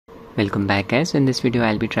Welcome back guys. In this video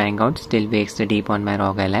I'll be trying out Still Wakes the Deep on my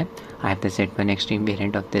Rog Ally. I have the Z1 Extreme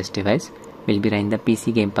variant of this device. We'll be running the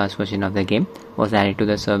PC Gamepass version of the game. Was added to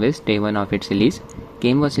the service day 1 of its release.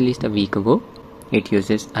 Game was released a week ago. It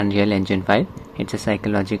uses Unreal Engine 5. It's a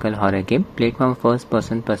psychological horror game played from a first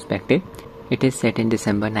person perspective. It is set in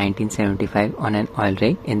December 1975 on an oil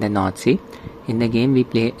rig in the North Sea. In the game we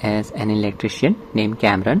play as an electrician named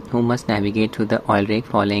Cameron who must navigate through the oil rig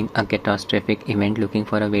following a catastrophic event, looking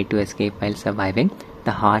for a way to escape while surviving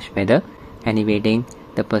the harsh weather and evading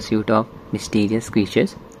the pursuit of mysterious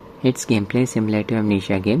creatures. Its gameplay is similar to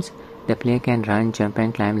Amnesia games. The player can run, jump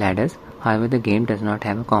and climb ladders. However, the game does not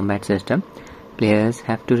have a combat system. Players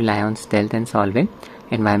have to rely on stealth and solving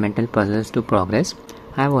environmental puzzles to progress.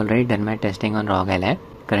 I have already done my testing on Rog Ally.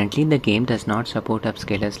 Currently the game does not support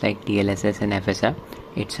upscalers like DLSS and FSR.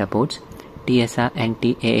 It supports TSR and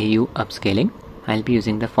TAAU upscaling. I'll be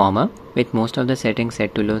using the former with most of the settings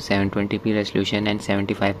set to low 720p resolution and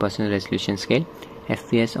 75% resolution scale.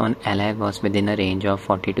 FPS on Ally was within a range of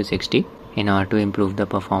 40 to 60. In order to improve the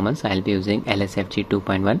performance, I'll be using LSFG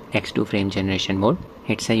 2.1 X2 frame generation mode.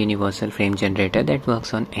 It's a universal frame generator that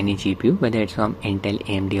works on any GPU, whether it's from Intel,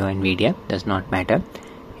 AMD or Nvidia, does not matter.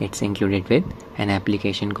 It's included with an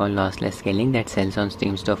application called Lossless Scaling that sells on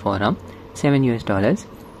Steam Store for around $7.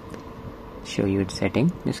 Show you its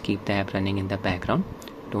setting. Just keep the app running in the background.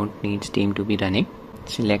 Don't need Steam to be running.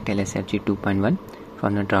 Select LSFG 2.1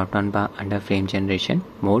 from the drop down bar under frame generation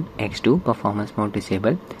mode. X2 performance mode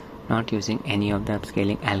disabled. Not using any of the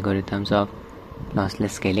upscaling algorithms of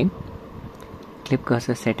lossless scaling. Clip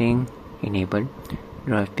cursor setting enabled.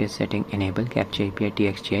 Draw FPS setting enabled. Capture API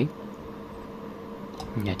TXGI.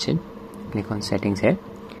 That's it. Click on settings here.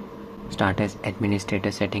 Start as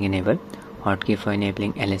administrator setting enabled. Hotkey for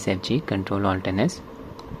enabling LSFG, Control Alt and S.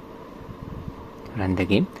 Run the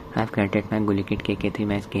game. I have connected my GuliKit KK3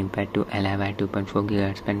 Max gamepad to Ally via 2.4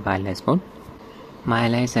 GHz band wireless mode. My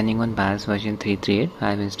Ally is running on BIOS version 338. I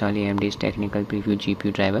have installed AMD's Technical Preview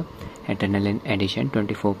GPU driver, Adrenaline Edition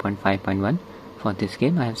 24.5.1. For this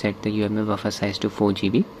game, I have set the UMA buffer size to 4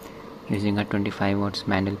 GB. Using a 25 watts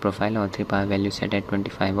manual profile or 3 power value set at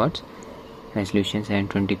 25 watts, resolution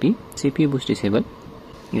 720p, CPU boost disabled.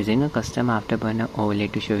 Using a custom afterburner overlay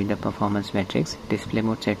to show you the performance metrics, display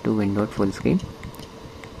mode set to windowed full screen.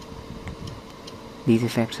 These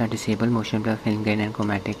effects are disabled: motion blur, film grain and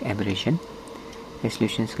chromatic aberration.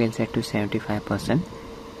 Resolution scale set to 75%.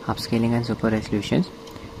 Upscaling and super resolutions.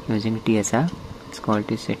 Using TSR, its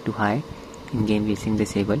quality is set to high. In-game VSync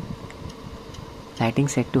disabled. Lighting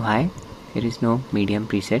set to high. There is no medium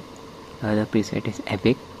preset. The other preset is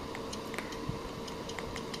epic.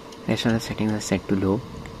 Rest of the settings are set to low.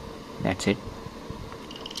 That's it.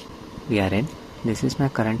 We are in. This is my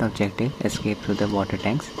current objective: escape through the water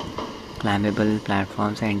tanks. Climbable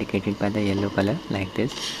platforms are indicated by the yellow color like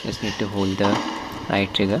this. Just need to hold the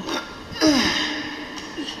right trigger.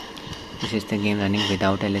 This is the game running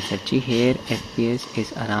without LSFG. Here FPS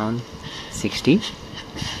is around 60.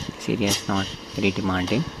 This area is not very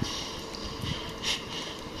demanding.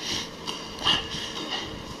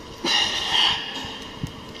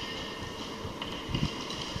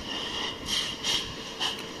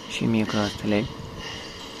 Shimmy across the leg.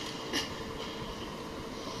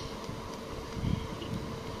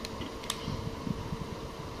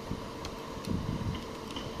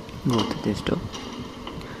 Go to this door.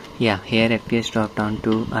 Yeah, here FPS dropped down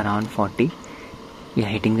to around 40. We are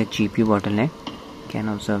hitting the GPU bottleneck. Can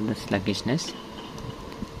observe the sluggishness.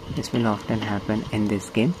 This will often happen in this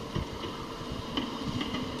game.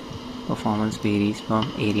 Performance varies from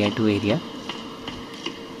area to area.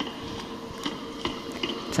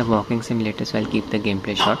 It's a walking simulator, so I'll keep the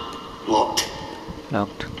gameplay short.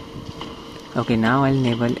 Locked. Okay, now I'll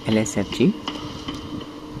enable LSFG.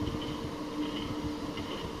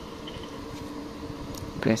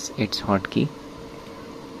 Press its hotkey.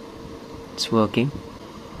 It's working.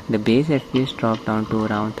 The base FPS dropped down to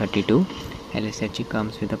around 32. LSFG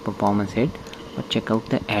comes with a performance hit, but check out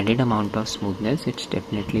the added amount of smoothness. It's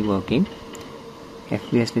definitely working.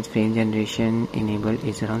 FPS with frame generation enabled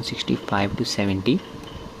is around 65 to 70.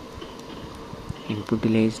 Input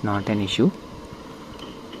delay is not an issue.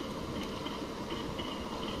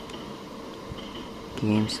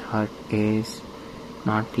 Game's HUD is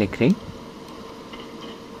not flickering.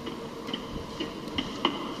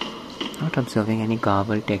 Not observing any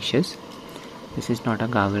garbled textures. This is not a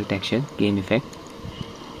garbled texture. Game effect.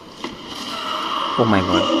 Oh my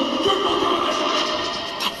god.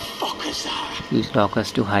 What the fuck is that? Use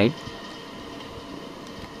lockers to hide.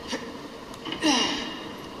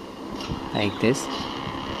 Like this.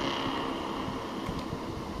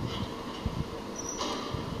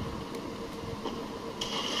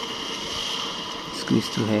 Squeeze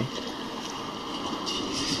through here.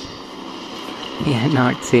 We are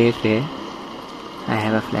not safe here. I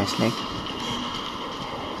have a flashlight.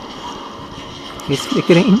 It's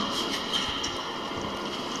flickering.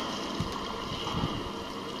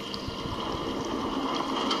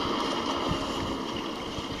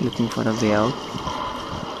 Looking for a way out.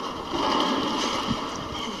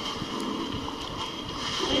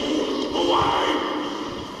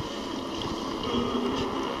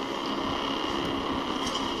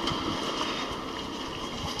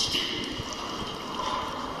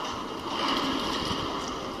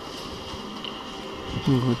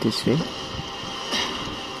 Go this way.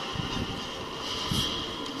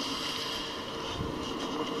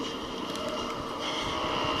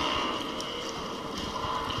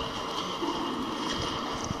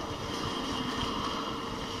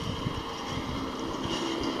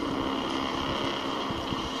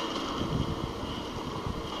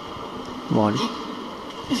 Wall.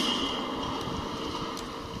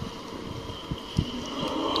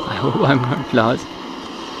 I hope I'm not lost.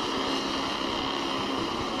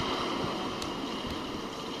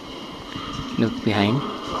 Look behind.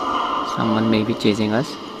 Someone may be chasing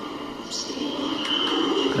us.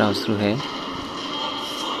 Cross through here.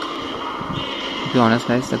 To be honest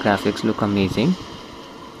guys, the graphics look amazing.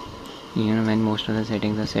 Even when most of the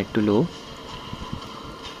settings are set to low.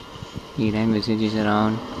 RAM usage is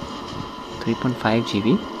around 3.5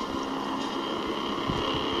 GB.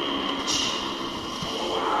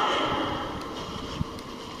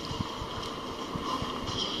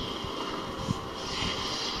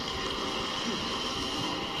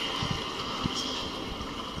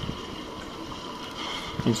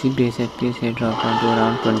 You see base FPS here dropped down to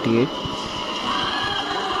around 28.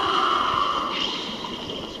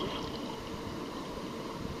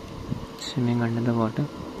 Swimming under the water.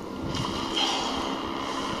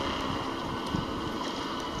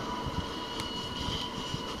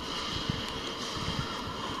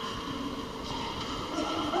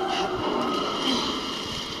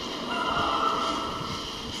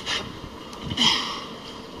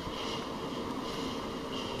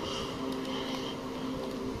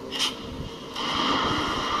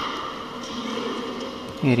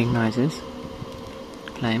 Hearing noises.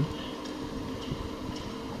 Climb.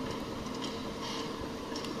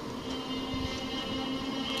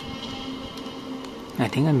 I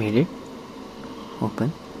think I made it.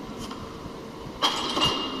 Open.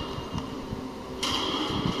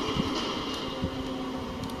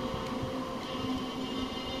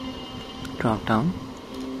 Drop down.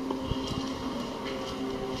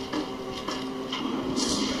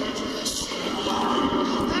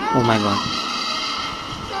 Oh my god.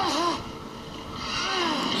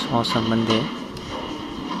 Saw someone there.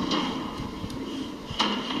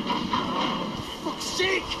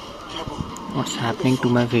 What's happening to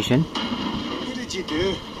my vision? What did you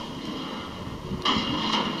do?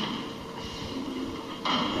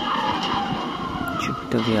 Should be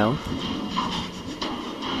the way out.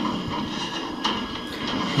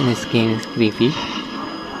 This game is creepy.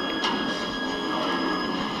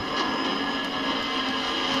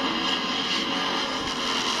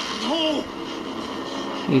 No!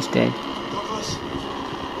 He's dead. Douglas!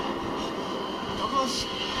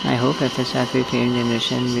 I hope LSFG 3rd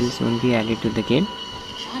generation will soon be added to the game.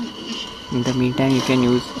 In the meantime, you can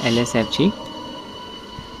use LSFG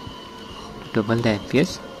to double the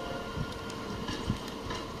FPS.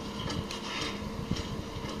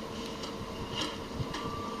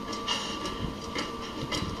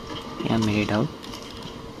 I made it out.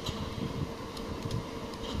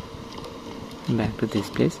 Back to this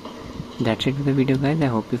place. That's it for the video guys. I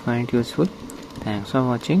hope you find it useful. Thanks for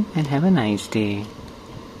watching and have a nice day.